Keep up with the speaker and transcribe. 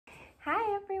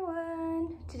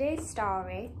Today's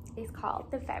story is called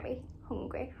The Very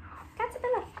Hungry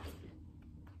Caterpillar.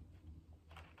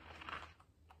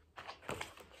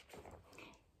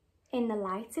 In the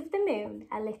light of the moon,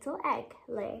 a little egg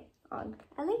lay on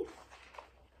a leaf.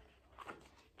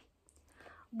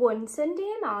 One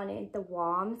Sunday morning, the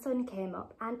warm sun came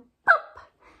up and pop!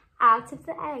 Out of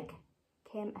the egg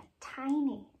came a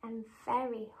tiny and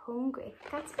very hungry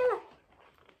caterpillar.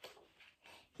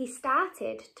 He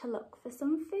started to look for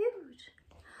some food.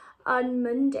 On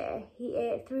Monday, he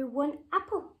ate through one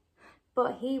apple,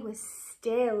 but he was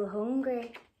still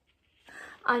hungry.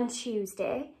 On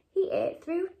Tuesday, he ate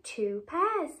through 2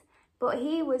 pears, but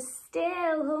he was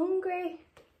still hungry.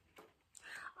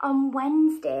 On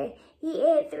Wednesday, he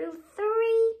ate through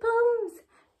 3 plums,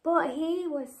 but he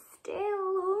was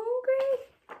still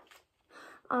hungry.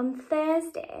 On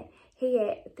Thursday, he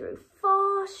ate through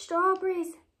 4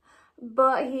 strawberries,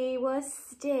 but he was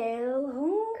still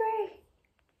hungry.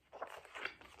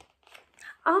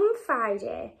 On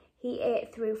Friday, he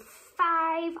ate through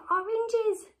 5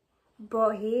 oranges,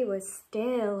 but he was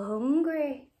still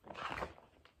hungry.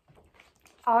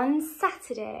 On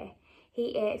Saturday,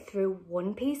 he ate through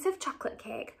 1 piece of chocolate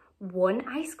cake, 1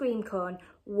 ice cream cone,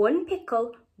 1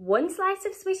 pickle, 1 slice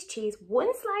of Swiss cheese,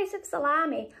 1 slice of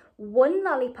salami, 1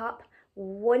 lollipop,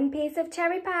 1 piece of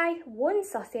cherry pie, 1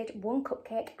 sausage, 1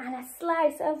 cupcake and a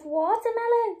slice of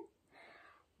watermelon.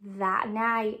 That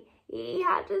night, he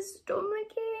had a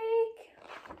stomachache.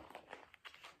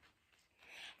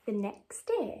 The next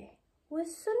day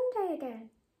was Sunday again.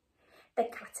 The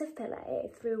caterpillar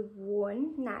ate through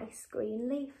 1 nice green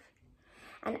leaf,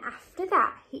 and after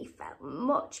that he felt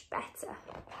much better.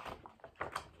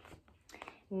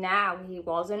 Now he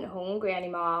wasn't hungry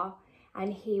anymore,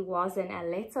 and he wasn't a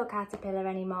little caterpillar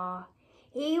anymore.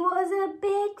 He was a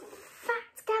big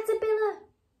fat caterpillar.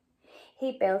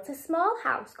 He built a small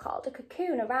house called a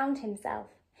cocoon around himself.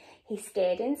 He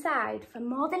stayed inside for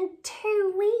more than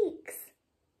 2 weeks.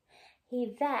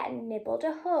 He then nibbled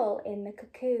a hole in the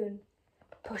cocoon,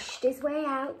 pushed his way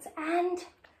out, and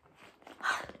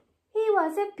he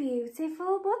was a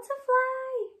beautiful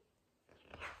butterfly.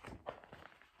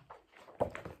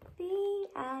 The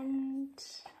end.